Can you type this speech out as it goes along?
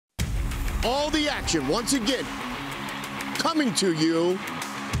all the action once again coming to you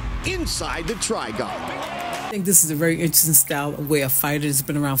inside the Trigon. I think this is a very interesting style of way a fighter has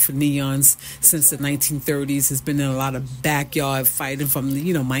been around for neons since the 1930s. Has been in a lot of backyard fighting from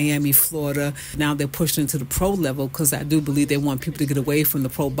Miami, Florida. Now they're pushing into the pro level because I do believe they want people to get away from the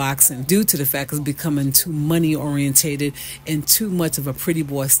pro boxing due to the fact it's becoming too money orientated and too much of a pretty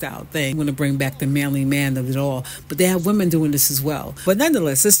boy style thing. Want to bring back the manly man of it all, but they have women doing this as well. But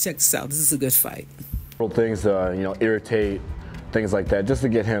nonetheless, let's check this out. This is a good fight. Things irritate, things like that, just to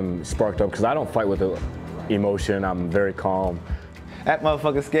get him sparked up because I don't fight with emotion. I'm very calm. That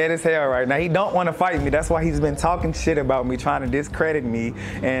motherfucker scared as hell right now. He don't want to fight me. That's why he's been talking shit about me, trying to discredit me,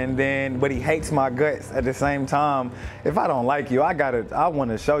 but he hates my guts at the same time. If I don't like you, I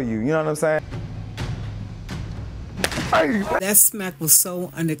want to show you. You know what I'm saying? That smack was so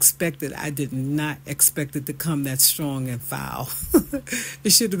unexpected. I did not expect it to come that strong and foul.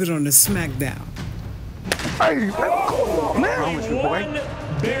 It should have been on the SmackDown. Hey, man. With you, boy.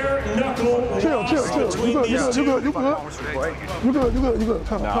 Bare knuckle. Chill. You good.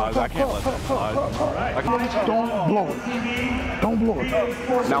 Come, I can't let that slide. Don't blow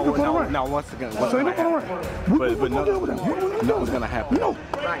it. Now, once again, but nothing's gonna happen. No.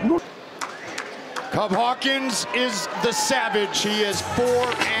 Cue Hawkins is the savage. He is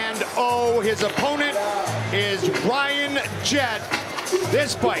 4-0. His opponent is Ryan Jett.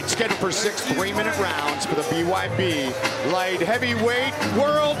 This fight scheduled for 6 3-minute rounds for the BYB Light Heavyweight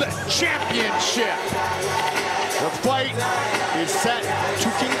World Championship. The fight is set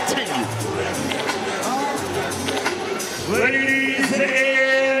to continue. Ladies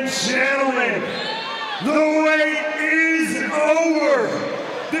and gentlemen, the wait is over.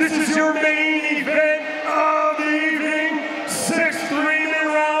 This is your main event of the evening. 6 3-minute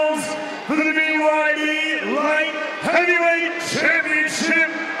rounds for the BYB Light Heavyweight Championship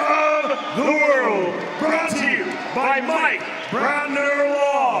of the World. Brought to you by Mike Brandner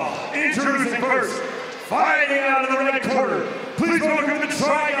Law. Introducing first, fighting out of the red corner. Please welcome to the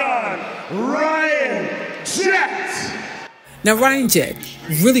Trigon, Ryan Jett. Now, Ryan Jett,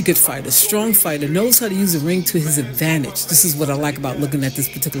 really good fighter, strong fighter, knows how to use the ring to his advantage. This is what I like about looking at this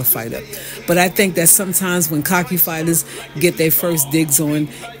particular fighter. But I think that sometimes when cocky fighters get their first digs on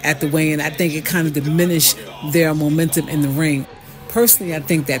at the weigh-in, I think it kind of diminishes their momentum in the ring. Personally, I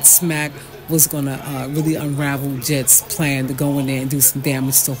think that smack was going to really unravel Jett's plan to go in there and do some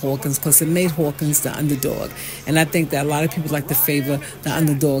damage to Hawkins because it made Hawkins the underdog. And I think that a lot of people like to favor the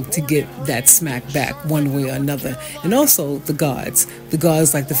underdog to get that smack back one way or another. And also the guards. The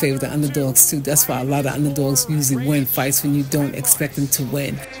guards like to favor the underdogs too. That's why a lot of underdogs usually win fights when you don't expect them to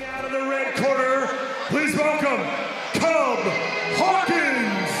win. Out of the red corner, please welcome Cue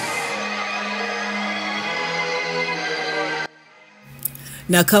Hawkins.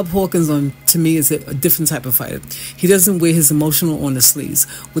 Now, Cue Hawkins, to me, is a different type of fighter. He doesn't wear his emotional on the sleeves.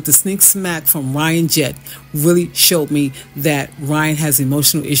 With the sneak smack from Ryan Jett, really showed me that Ryan has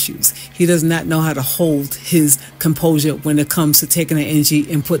emotional issues. He does not know how to hold his composure when it comes to taking the energy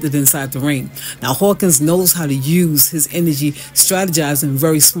and putting it inside the ring. Now, Hawkins knows how to use his energy, strategizing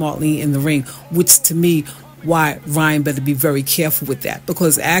very smartly in the ring, which to me, why Ryan better be very careful with that,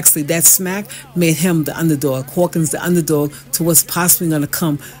 because actually that smack made him the underdog, Hawkins the underdog to what's possibly going to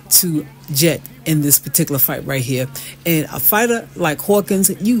come to Jett in this particular fight right here. And a fighter like Hawkins,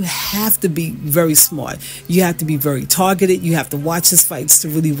 you have to be very smart. You have to be very targeted. You have to watch his fights to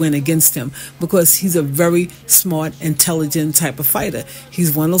really win against him, because he's a very smart, intelligent type of fighter.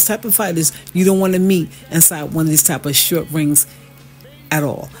 He's one of those type of fighters you don't want to meet inside one of these type of short rings at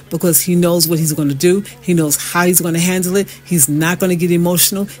all, because he knows what he's going to do. He knows how he's going to handle it. He's not going to get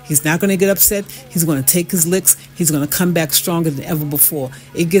emotional. He's not going to get upset. He's going to take his licks. He's going to come back stronger than ever before.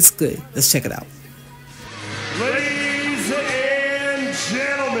 It gets good. Let's check it out. Ladies and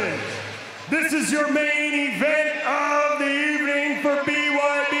gentlemen, this is your main event of the evening for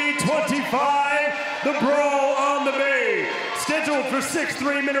BYB 25, the Brawl on the Bay. Scheduled for 6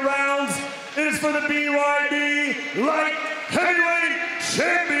 3-minute rounds, it is for the BYB Light Heavyweight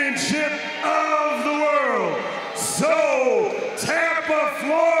Championship of the World. So, Tampa,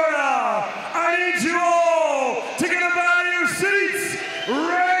 Florida, I need you all to get up out of your seats,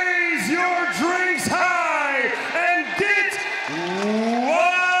 raise your drinks high, and get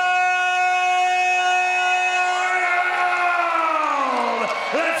wild!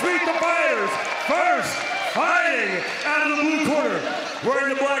 Let's meet the fighters. First, fighting out of the blue corner, wearing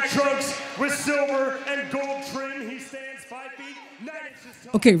the black trunks with silver and gold trim, he stands 5 feet 9 inches.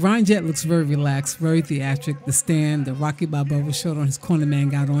 Okay, Ryan Jett looks very relaxed, very theatric. The stand, the Rocky Balboa shirt on his corner man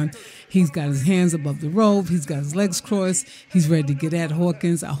got on. He's got his hands above the rope. He's got his legs crossed. He's ready to get at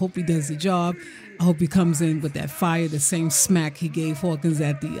Hawkins. I hope he does the job. I hope he comes in with that fire, the same smack he gave Hawkins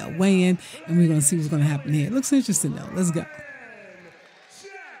at the weigh-in, and we're going to see what's going to happen here. It looks interesting, though. Let's go.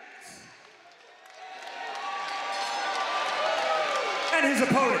 And his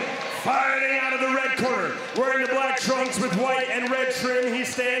opponent, fighting out of the red corner, wearing the black trunks with white and red trim, he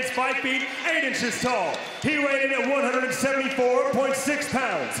stands 5 feet 8 inches tall. He weighed in at 174.6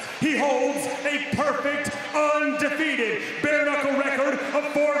 pounds. He holds a perfect, undefeated, bare-knuckle record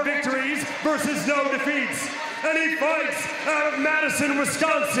of 4 victories versus no defeats. And he fights out of Madison,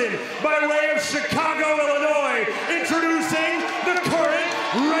 Wisconsin, by way of Chicago, Illinois, introducing the current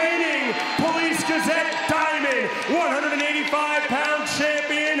reigning Police Gazette Diamond 185-pound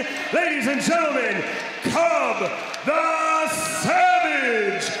champion, ladies and gentlemen, Cub the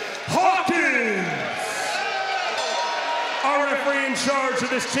Savage Hawkins. Our referee in charge of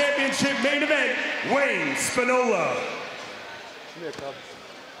this championship main event, Wayne Spinola. Come here, Cub.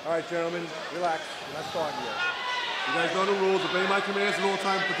 All right, gentlemen, relax. We're not starting yet. You guys know the rules. Obey my commands at all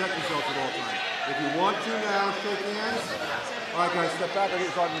times. Protect yourselves at all times. If you want to now, shake hands. All right, guys, step back. I'll get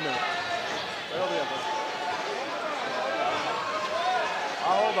you started in a minute. Right over there, bro.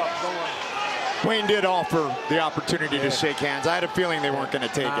 I'll hold up. Don't worry. Wayne did offer the opportunity to shake hands. I had a feeling they weren't going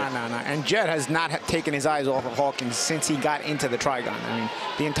to take it. No. And Jett has not taken his eyes off of Hawkins since he got into the Trigon. I mean,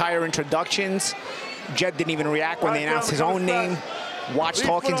 the entire introductions, Jett didn't even react when they announced his own name. Watched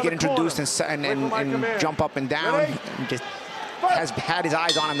Hawkins get introduced and jump up and down. And just has had his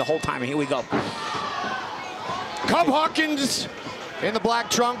eyes on him the whole time. And here we go. Cub Hawkins in the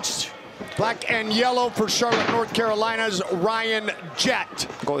black trunks. Black and yellow for Charlotte, North Carolina's Ryan Jett.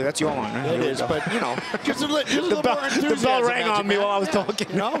 Goalie, that's your one, right? It is, but, you know, just a little more enthusiasm. The bell rang on me while I was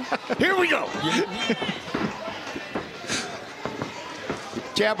talking. No? Here we go.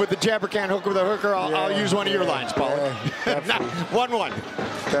 Jab with the jabber can, hook with a hooker. I'll use one of your lines, Paul. Yeah, 1-1.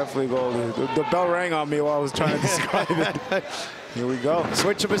 Definitely goalie. The bell rang on me while I was trying to describe it. Here we go.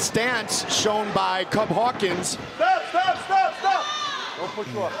 Switch of a stance shown by Cub Hawkins. Stop. Don't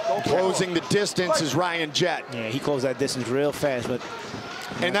push off. Don't Closing the distance is Ryan Jett. Yeah, he closed that distance real fast, but...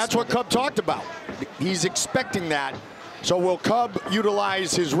 And that's what Cub talked about. He's expecting that. So will Cub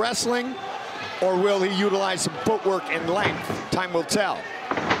utilize his wrestling, or will he utilize some footwork and length? Time will tell.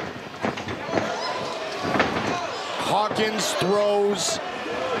 Hawkins throws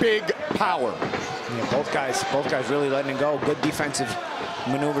big power. Yeah, both guys really letting it go. Good defensive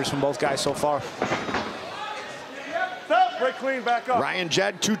maneuvers from both guys so far. Stop. Break clean. Back up. Ryan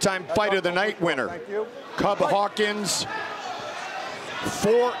Jett, 2-time Fight of the Night winner. Thank you. Cub Hawkins,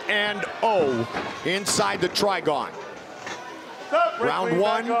 4-0 inside the Trigon. Stop. Break Round clean,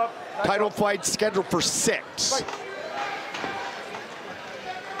 1, back up. title fight scheduled for 6. Right.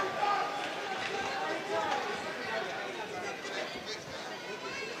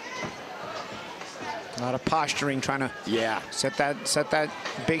 A lot of posturing, trying to set that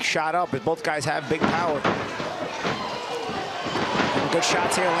big shot up. But both guys have big power. And good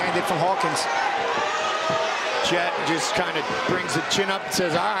shots here landed from Hawkins. Jett just kind of brings the chin up and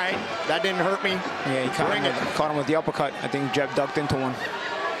says, all right, that didn't hurt me. Yeah, he caught him with the uppercut. I think Jett ducked into one.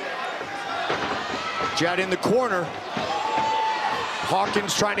 Jett in the corner.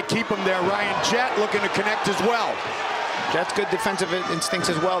 Hawkins trying to keep him there. Ryan Jett looking to connect as well. Jett's good defensive instincts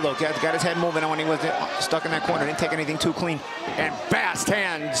as well, though. Got his head moving when he was stuck in that corner. Didn't take anything too clean. And fast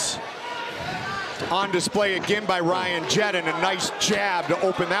hands on display again by Ryan Jett, and a nice jab to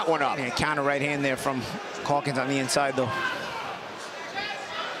open that one up. Yeah, counter right hand there from Hawkins on the inside, though.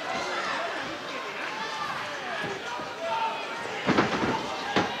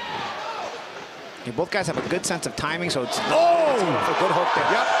 Yeah, both guys have a good sense of timing, so it's a good hook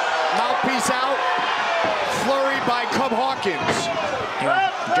there. Yep, mouthpiece out. Flurry by Cub Hawkins. Yeah,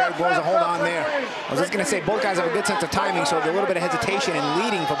 Jett blows a hold on there. I was just going to say, both guys have a good sense of timing, so there's a little bit of hesitation and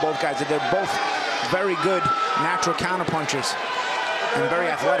leading for both guys. They're both very good natural counter punchers and very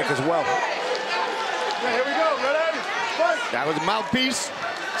athletic as well. Yeah, here we go. Ready? Fight. That was a mouthpiece.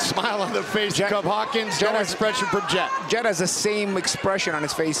 Smile on the face of Cub Hawkins. No expression from Jett. Jett has the same expression on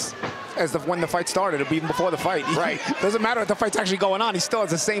his face as when the fight started, or even before the fight. Right. Doesn't matter if the fight's actually going on, he still has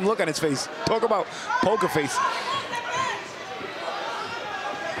the same look on his face. Talk about poker face.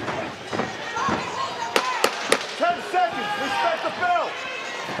 Respect the bell.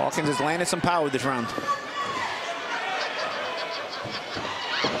 Hawkins has landed some power this round.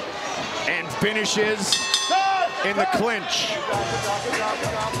 And finishes in the clinch.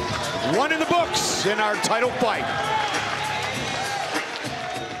 One in the books in our title fight.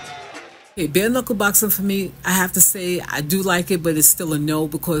 Bare knuckle boxing for me, I have to say I do like it, but it's still a no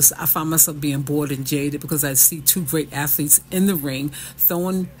because I find myself being bored and jaded because I see two great athletes in the ring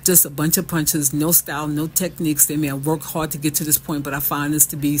throwing just a bunch of punches, no style, no techniques. They may have worked hard to get to this point, but I find this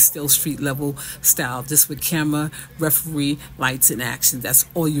to be still street level style, just with camera, referee, lights, and action. That's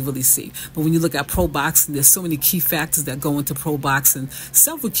all you really see. But when you look at pro boxing, there's so many key factors that go into pro boxing,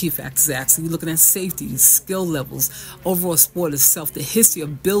 several key factors actually. You're looking at safety, skill levels, overall sport itself, the history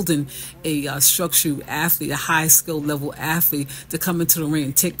of building a structured athlete, a high skill level athlete to come into the ring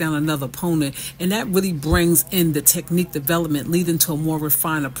and take down another opponent. And that really brings in the technique development, leading to a more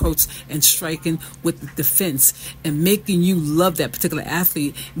refined approach and striking with the defense and making you love that particular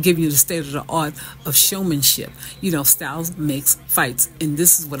athlete, giving you the state of the art of showmanship. You know, styles makes fights. And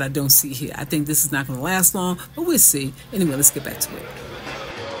this is what I don't see here. I think this is not going to last long, but we'll see. Anyway, let's get back to it.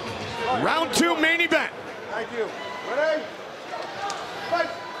 Round 2 main event. Thank you. Ready? Fight.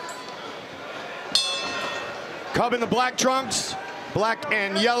 Cub in the black trunks, black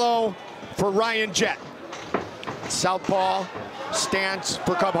and yellow for Ryan Jett. Southpaw stance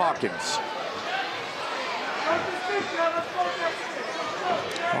for Cub Hawkins.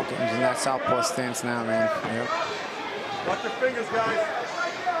 Hawkins in that southpaw stance now, man. Yep. Watch your fingers, guys.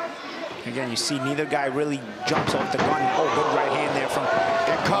 Again, you see neither guy really jumps off the gun. Oh, good right hand there from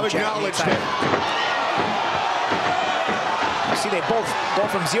Cub acknowledged it. You see, they both go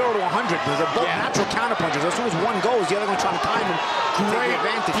from 0 to 100. They're both natural counterpunchers. As soon as one goes, the other one's trying to time him. Great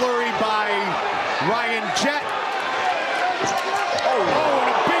advantage. flurry by Ryan Jett. Oh, and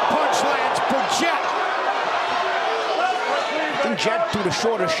a big punch lands for Jett. I think Jett threw the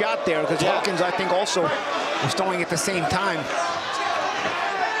shorter shot there because Hawkins, I think, also was throwing at the same time.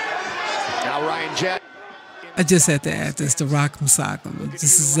 Now Ryan Jett. I just had to add this, the Rock'em Sock'em. This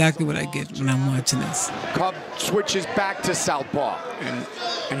is exactly what I get when I'm watching this. Cub switches back to southpaw.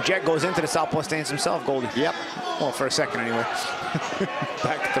 And Jett goes into the southpaw stance himself, Goldie. Yep. Well, for a second anyway.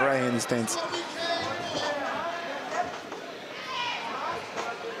 Back to the right-hand stance.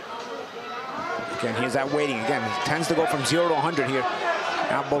 Again, here's that waiting. Again, he tends to go from 0 to 100 here.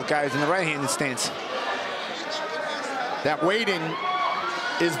 Now both guys in the right-handed stance. That waiting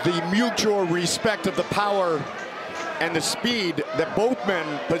is the mutual respect of the power and the speed that both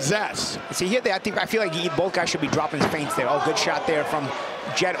men possess. See here, I feel like both guys should be dropping feints there. Oh, good shot there from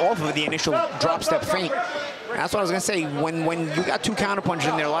Jett off of the initial drop step feint. That's what I was gonna say. When you got two counterpunches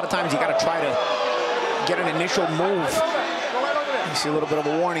in there, a lot of times you got to try to get an initial move. You see a little bit of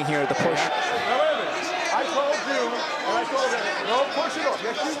a warning here at the push. I told you, and I told him, don't push it off.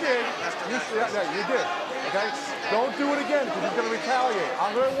 Yes, you did. Okay? Don't do it again because he's going to retaliate.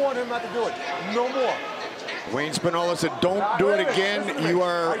 I'm going to warn him not to do it. No more. Wayne Spinola said, don't do it again. You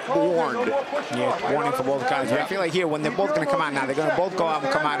are warned. Yeah, warning for both guys. But I feel like here, when they're both going to come out now, they're going to both go out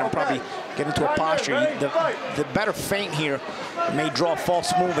and come out and probably get into a posture. The better feint here may draw a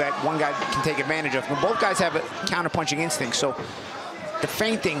false move that one guy can take advantage of. But both guys have a counter-punching instinct, so the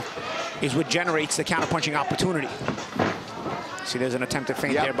feinting is what generates the counter-punching opportunity. See, there's an attempted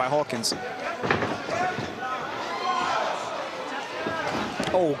feint there by Hawkins.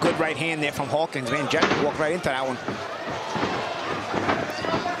 Oh, good right hand there from Hawkins. Man, Jett walked right into that one.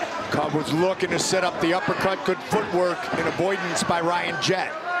 Cub was looking to set up the uppercut. Good footwork and avoidance by Ryan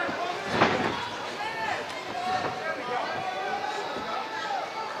Jett.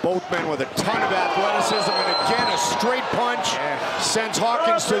 Both men with a ton of athleticism, and again, a straight punch sends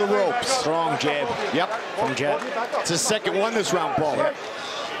Hawkins to the ropes. Strong jab. Yep. From Jett. It's his second one this round, Paul. Yep.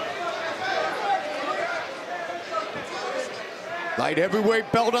 Light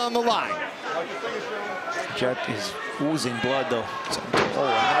heavyweight belt on the line. Jett is oozing blood, though. Oh,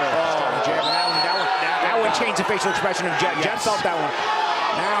 another jab. That one changed the facial expression of Jett. Jett felt that one.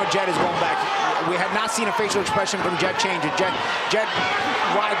 Now Jett is going back. We have not seen a facial expression from Jett change it. Jett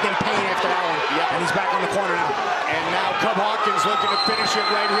writhed in pain after that one. And he's back on the corner now. And now Cub Hawkins looking to finish it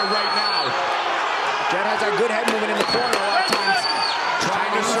right here, right now. Jett has that good head movement in the corner a lot of times.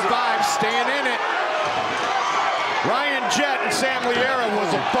 Trying to survive, staying in it. Ryan Jett and Sam Liera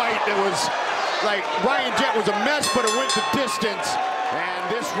was a fight that was like, Ryan Jett was a mess, but it went the distance. And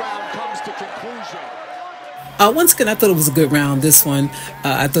this round comes to conclusion. Once again, I thought it was a good round, this one.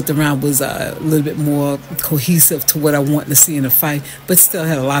 I thought the round was a little bit more cohesive to what I want to see in a fight, but still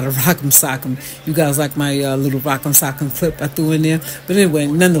had a lot of rock'em sock'em. You guys like my little rock'em sock'em clip I threw in there? But anyway,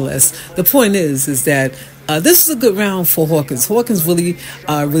 nonetheless, the point is that This is a good round for Hawkins. Hawkins really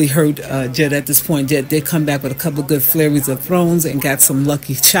hurt Jett at this point. Jett did come back with a couple of good flurries of throws and got some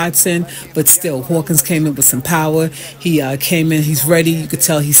lucky shots in, but still, Hawkins came in with some power. He came in, he's ready. You could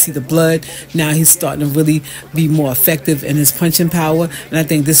tell he see the blood. Now he's starting to really be more effective in his punching power, and I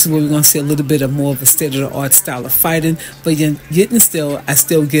think this is where we're going to see a little bit of more of a state-of-the-art style of fighting, but yet still, I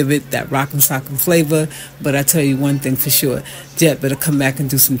still give it that rock'em sock'em flavor. But I tell you one thing for sure, Jett better come back and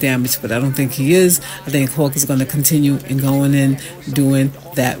do some damage, but I don't think he is. I think Hawkins is going to continue and going in doing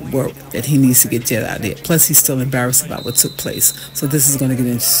that work that he needs to get Jett out of there. Plus, he's still embarrassed about what took place, so this is going to get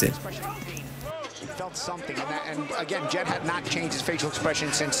interesting. He felt something, and again, Jett had not changed his facial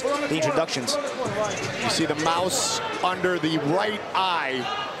expression since the introductions. You see the mouse under the right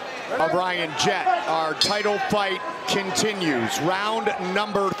eye of Ryan Jett. Our title fight continues. Round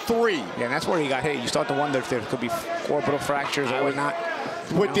number 3. Yeah, and that's where he got hit. You start to wonder if there could be orbital fractures or whatnot.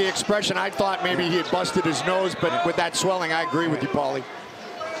 With the expression, I thought maybe he had busted his nose, but with that swelling, I agree with you, Paulie.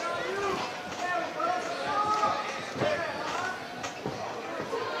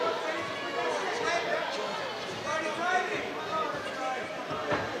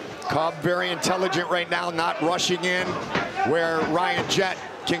 Cub very intelligent right now, not rushing in, where Ryan Jett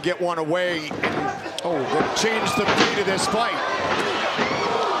can get one away and change the fate of this fight.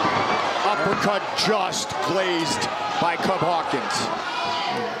 Uppercut just glazed by Cub Hawkins.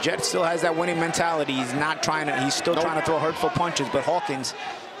 Jett still has that winning mentality. He's not trying to, he's still trying to throw hurtful punches, but Hawkins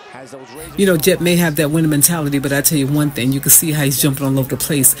has those razor. You know, Jett may have that winning mentality, but I tell you one thing, you can see how he's jumping all over the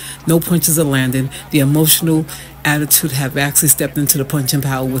place. No punches are landing. The emotional attitude have actually stepped into the punching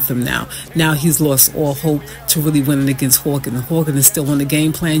power with him now. Now he's lost all hope to really winning against Hawkins. And Hawkins is still on the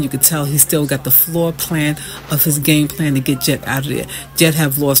game plan. You can tell he's still got the floor plan of his game plan to get Jett out of there. Jett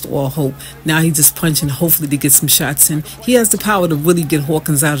have lost all hope. Now he's just punching, hopefully to get some shots in. He has the power to really get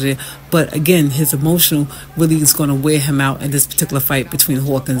Hawkins out of there. But again, his emotional really is going to wear him out in this particular fight between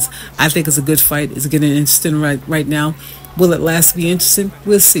Hawkins. I think it's a good fight. It's getting interesting right now. Will it last be interesting?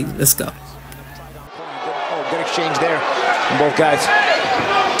 We'll see. Let's go. Good exchange there from both guys.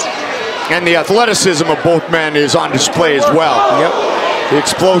 And the athleticism of both men is on display as well. Yep. The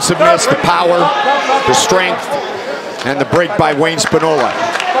explosiveness, the power, the strength, and the break by Wayne Spinola.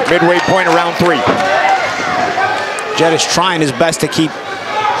 Midway point of round 3. Jett is trying his best to keep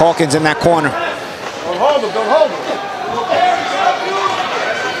Hawkins in that corner. Don't hold him, don't hold him.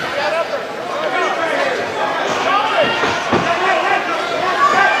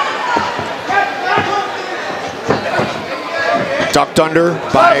 Ducked under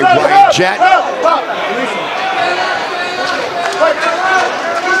by Ryan Jett.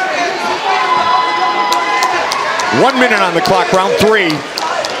 1 minute on the clock, round 3.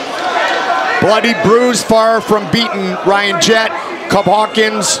 Bloody, bruised, far from beaten Ryan Jett. Cub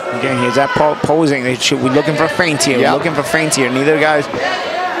Hawkins. Again, he's that posing. We're looking for feints here. Yep. We're looking for feints here. Neither guys.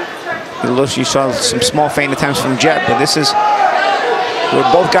 You saw some small feint attempts from Jett, but this is where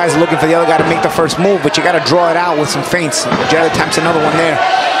both guys are looking for the other guy to make the first move, but you got to draw it out with some feints. Jett attempts another one there.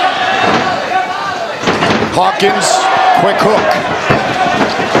 Hawkins, quick hook.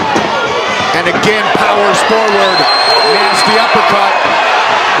 And again, powers forward. Nasty uppercut.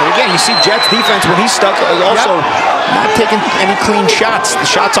 And again, you see Jett's defense when he's stuck, also not taking any clean shots. The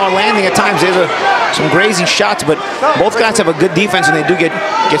shots are landing at times. There's some grazing shots, but both guys have a good defense and they do get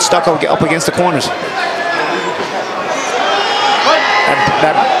stuck up against the corners.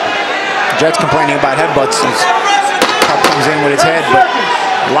 That Jett's complaining about headbutts. Cub comes in with his head, but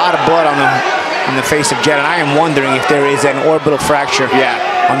a lot of blood on the face of Jett, and I am wondering if there is an orbital fracture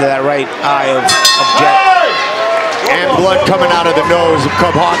under that right eye of Jett. And blood coming out of the nose of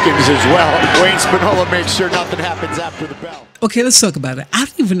Cub Hawkins as well. Wayne Spinola makes sure nothing happens after the bell. Okay, let's talk about it. I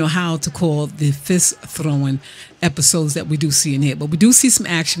don't even know how to call the fist throwing episodes that we do see in here, but we do see some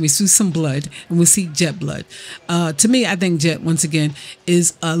action, we see some blood, and we see Jett blood. To me, I think Jett, once again,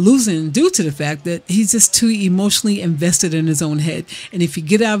 is losing due to the fact that he's just too emotionally invested in his own head. And if he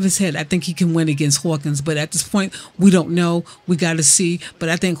get out of his head, I think he can win against Hawkins. But at this point, we don't know. We got to see. But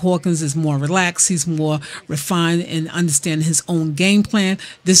I think Hawkins is more relaxed. He's more refined and understand his own game plan.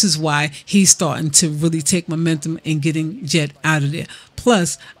 This is why he's starting to really take momentum in getting Jett out of there.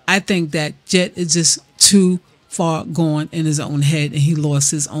 Plus, I think that Jett is just too far gone in his own head, and he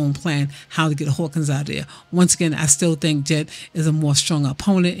lost his own plan how to get Hawkins out of there. Once again, I still think Jett is a more stronger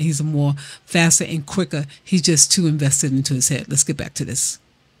opponent. He's a more faster and quicker. He's just too invested into his head. Let's get back to this.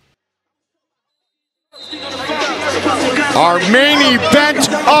 Our main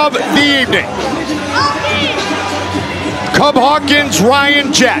event of the evening. Cub Hawkins,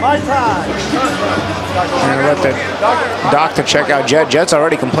 Ryan Jett. I'm gonna let the doctor check out Jett. Jett's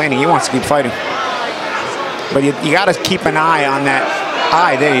already complaining. He wants to keep fighting. But you got to keep an eye on that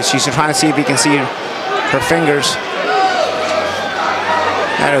eye there. She's trying to see if you can see her fingers.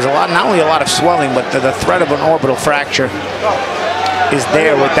 There's a lot, not only a lot of swelling, but the threat of an orbital fracture is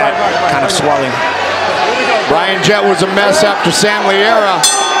there with that kind of swelling. Ryan Jett was a mess after San Liera.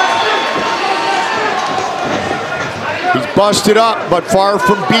 He's busted up, but far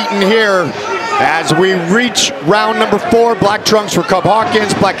from beaten here. As we reach round number 4, black trunks for Cue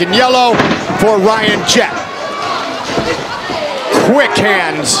Hawkins, black and yellow for Ryan Jett. Quick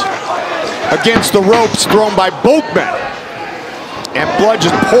hands against the ropes thrown by both men. And blood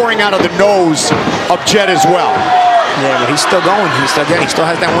just pouring out of the nose of Jett as well. Yeah, but he's still going. He's still getting. He still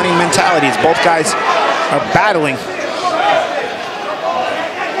has that winning mentality. It's both guys are battling.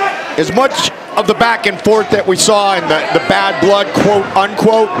 As much of the back and forth that we saw in the bad blood, quote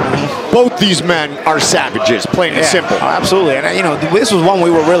unquote, both these men are savages, plain and simple. Oh, absolutely. And you know, this was one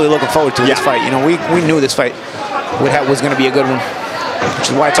we were really looking forward to. This fight. You know, we knew this fight was going to be a good one,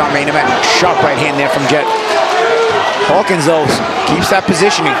 which is why it's our main event. Sharp right hand there from Jett. Hawkins, though, keeps that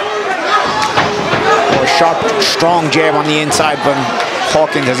positioning. Or a sharp, strong jab on the inside from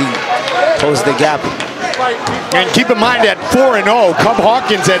Hawkins as he closes the gap. And keep in mind that 4-0, Cue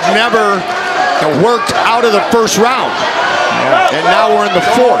Hawkins had never worked out of the first round. Yeah. And now we're in the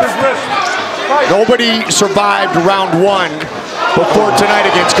 4th. Nobody survived round 1 before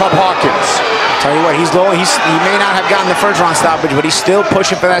tonight against Cue Hawkins. Tell you what, he's low. He may not have gotten the first round stoppage, but he's still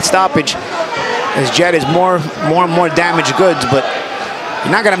pushing for that stoppage. As Jett is more and more damaged goods, but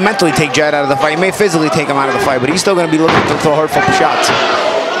you're not going to mentally take Jett out of the fight. You may physically take him out of the fight, but he's still going to be looking to throw hurtful shots.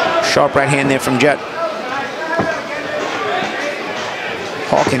 Sharp right hand there from Jett.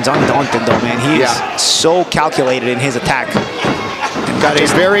 Hawkins undaunted though, man. He is so calculated in his attack. And got a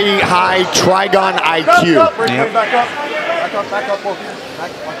very high Trigon IQ. Yep.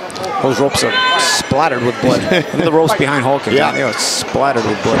 Those ropes are splattered with blood. Look at the ropes behind Hawkins. Yeah, they are splattered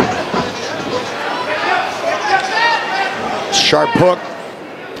with blood. Sharp hook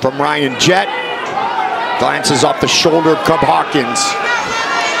from Ryan Jett. Glances off the shoulder of Cue Hawkins.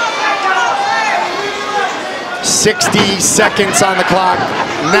 60 seconds on the clock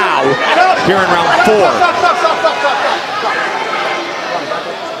now, here in round 4.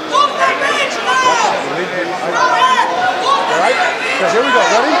 Here we go,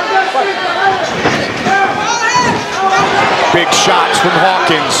 ready? Big shots from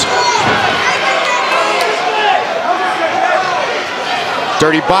Hawkins.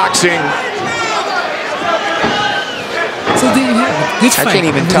 Dirty boxing. So there you have it. Good fight. I can't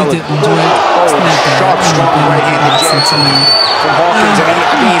even tell it. Sharp, strong right-handed jab from Hawkins. And I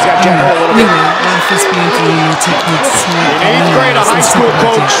think he's got Jett hurt a little bit. In 8th grade, a high school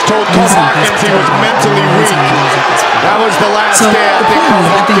coach told Cue Hawkins he was mentally weak. That was the last day I think Cue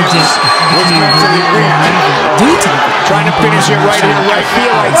Hawkins was mentally weak. Trying to finish it right here, right. I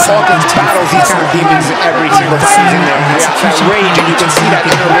feel like Hawkins battles these kind of demons every single time he's in there. That rage, and you can see that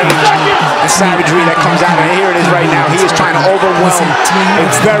inner rage, the savagery that comes out. And here it is right now. He is trying to overwhelm a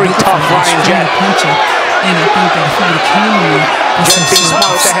very tough Ryan Jett. And I think that if he came in with some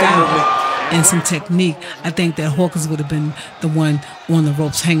style and some technique, I think that Hawkins would have been the one on the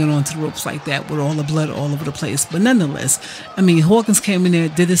ropes, hanging on to the ropes like that with all the blood all over the place. But nonetheless, I mean, Hawkins came in there,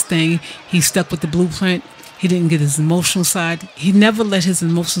 did his thing. He stuck with the blueprint. He didn't get his emotional side. He never let his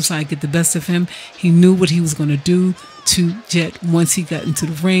emotional side get the best of him. He knew what he was going to do to Jett once he got into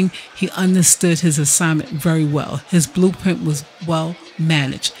the ring. He understood his assignment very well. His blueprint was well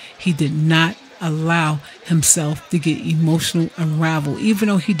managed. He did not allow himself to get emotional unravel. Even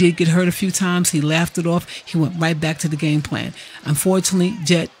though he did get hurt a few times, he laughed it off. He went right back to the game plan. Unfortunately,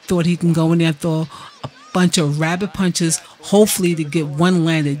 Jett thought he can go in there and throw a bunch of rabbit punches, hopefully to get one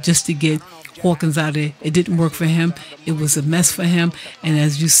landed just to get Hawkins out of there. It didn't work for him. It was a mess for him. And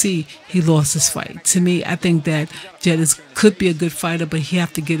as you see, he lost his fight. To me, I think that Jett could be a good fighter, but he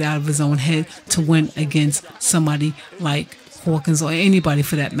have to get out of his own head to win against somebody like Hawkins or anybody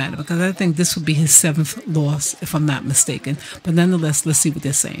for that matter, because I think this would be his 7th loss, if I'm not mistaken. But nonetheless, let's see what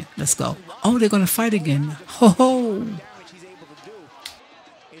they're saying. Let's go. Oh, they're going to fight again. Ho ho.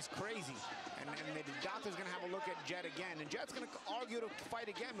 It's crazy. And the doctor's going to have a look at Jett again. And Jett's going to argue to fight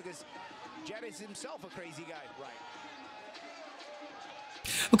again because Jett is himself a crazy guy. Right.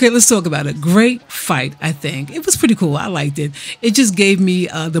 Okay, let's talk about it. Great fight, I think. It was pretty cool. I liked it. It just gave me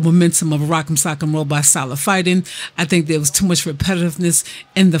the momentum of a rock'em sock'em robot style of fighting. I think there was too much repetitiveness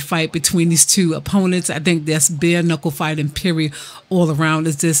in the fight between these two opponents. I think that's bare knuckle fighting, period, all around.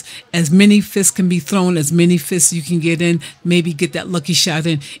 It's just as many fists can be thrown, as many fists you can get in, maybe get that lucky shot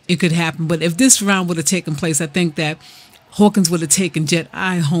in, it could happen. But if this round would have taken place, I think that Hawkins would have taken Jett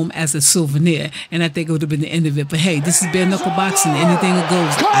Eye home as a souvenir, and I think it would have been the end of it. But hey, this is bare knuckle boxing. Anything that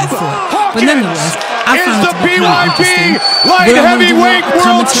goes, I thought. But nonetheless, I found it to be kind of interesting. Light heavyweight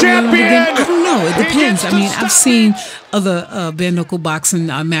world champion. I don't know. It depends. I mean, I've seen other bare knuckle boxing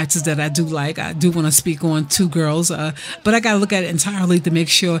matches that I do like. I do want to speak on two girls, but I got to look at it entirely to make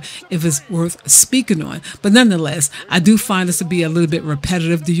sure if it's worth speaking on. But nonetheless, I do find this to be a little bit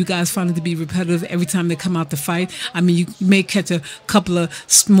repetitive. Do you guys find it to be repetitive every time they come out to fight? I mean, you may catch a couple of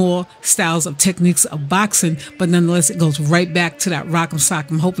small styles of techniques of boxing, but nonetheless, it goes right back to that rock'em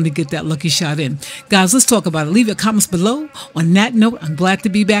sock'em, hoping to get that lucky shot in. Guys, let's talk about it. Leave your comments below. On that note, I'm glad to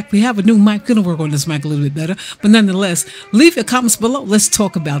be back. We have a new mic. Gonna work on this mic a little bit better, but nonetheless, leave your comments below. Let's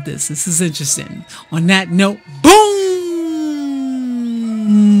talk about this. This is interesting. On that note, boom!